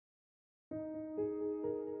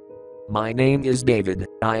My name is David,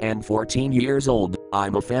 I am 14 years old,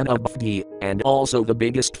 I'm a fan of BFB, and also the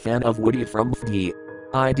biggest fan of Woody from BFB.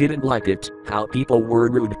 I didn't like it, how people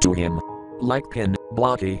were rude to him. Like Pin,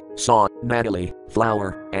 Blocky, Saw, Natalie,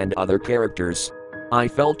 Flower, and other characters. I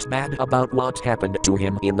felt bad about what happened to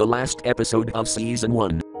him in the last episode of Season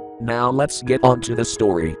 1. Now let's get on to the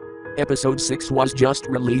story. Episode 6 was just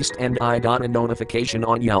released and I got a notification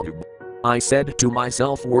on YouTube. I said to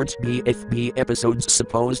myself, weren't BFB episodes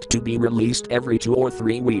supposed to be released every 2 or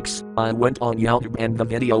 3 weeks? I went on YouTube and the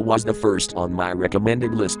video was the first on my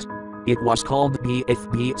recommended list. It was called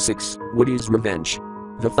BFB 6, Woody's Revenge.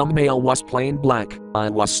 The thumbnail was plain black,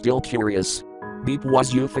 I was still curious. Beep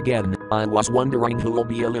was youth again, I was wondering who will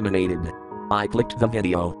be eliminated. I clicked the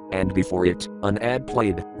video, and before it, an ad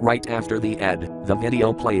played. Right after the ad, the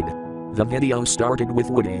video played. The video started with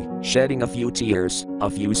Woody shedding a few tears. A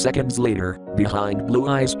few seconds later, Behind Blue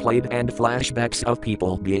Eyes played and flashbacks of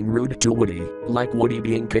people being rude to Woody, like Woody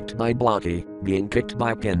being kicked by Blocky, being kicked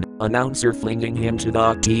by Pin, announcer flinging him to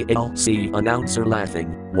the TLC announcer laughing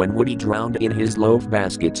when Woody drowned in his loaf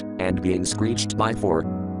basket, and being screeched by 4.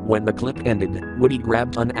 When the clip ended, Woody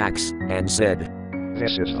grabbed an axe and said,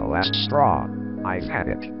 "This is the last straw. I've had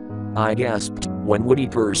it." I gasped when Woody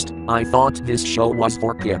cursed. I thought this show was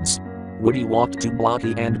for kids. Woody walked to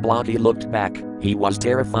Blocky and Blocky looked back. He was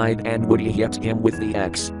terrified and Woody hit him with the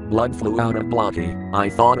axe. Blood flew out of Blocky. I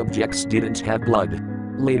thought objects didn't have blood.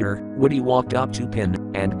 Later, Woody walked up to Pin,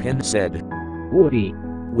 and Pin said, "Woody."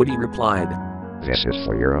 Woody replied, "This is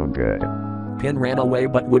for your own good." Pin ran away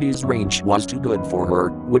but Woody's range was too good for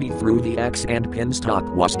her. Woody threw the axe and Pin's top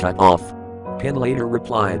was cut off. Pin later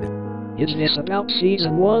replied, "Is this about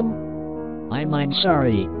Season 1? I'm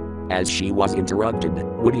sorry." As she was interrupted,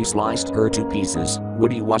 Woody sliced her to pieces.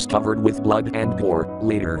 Woody was covered with blood and gore.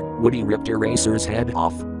 Later, Woody ripped Eraser's head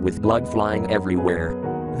off, with blood flying everywhere.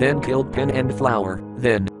 Then killed Pin and Flower.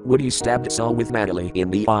 Then, Woody stabbed Saw with Natalie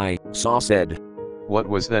in the eye. Saw said, "What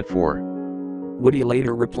was that for?" Woody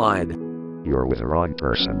later replied, "You're with the wrong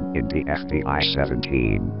person in BFB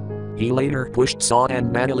 17. He later pushed Saw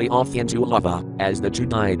and Natalie off into lava. As the two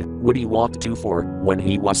died, Woody walked to 4. When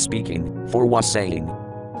he was speaking, 4 was saying,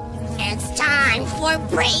 "It's time for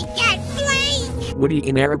break and blink!" Woody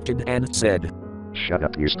interrupted and said, "Shut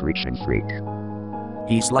up, you screeching freak."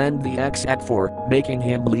 He slammed the axe at 4, making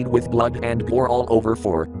him bleed with blood and gore all over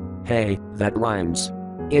 4. Hey, that rhymes.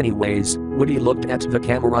 Anyways, Woody looked at the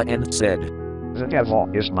camera and said, "The devil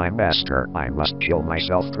is my master. I must kill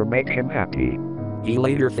myself to make him happy." He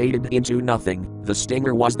later faded into nothing. The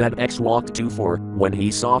stinger was that X walked to 4. When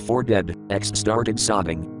he saw 4 dead, X started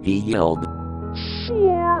sobbing. He yelled,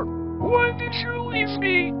 "4, why did you leave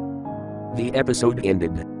me?" The episode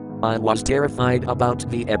ended. I was terrified about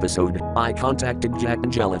the episode. I contacted Jack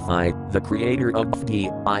Angelify, the creator of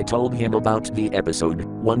BFB. I told him about the episode.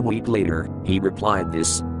 1 week later, he replied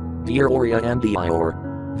this. "Dear Oria and Dior,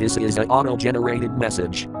 this is an auto-generated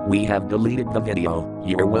message. We have deleted the video.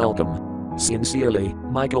 You're welcome. Sincerely,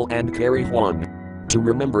 Michael and Carrie Juan." To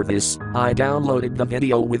remember this, I downloaded the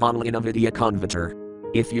video with only a video converter.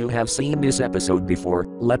 If you have seen this episode before,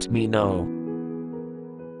 let me know.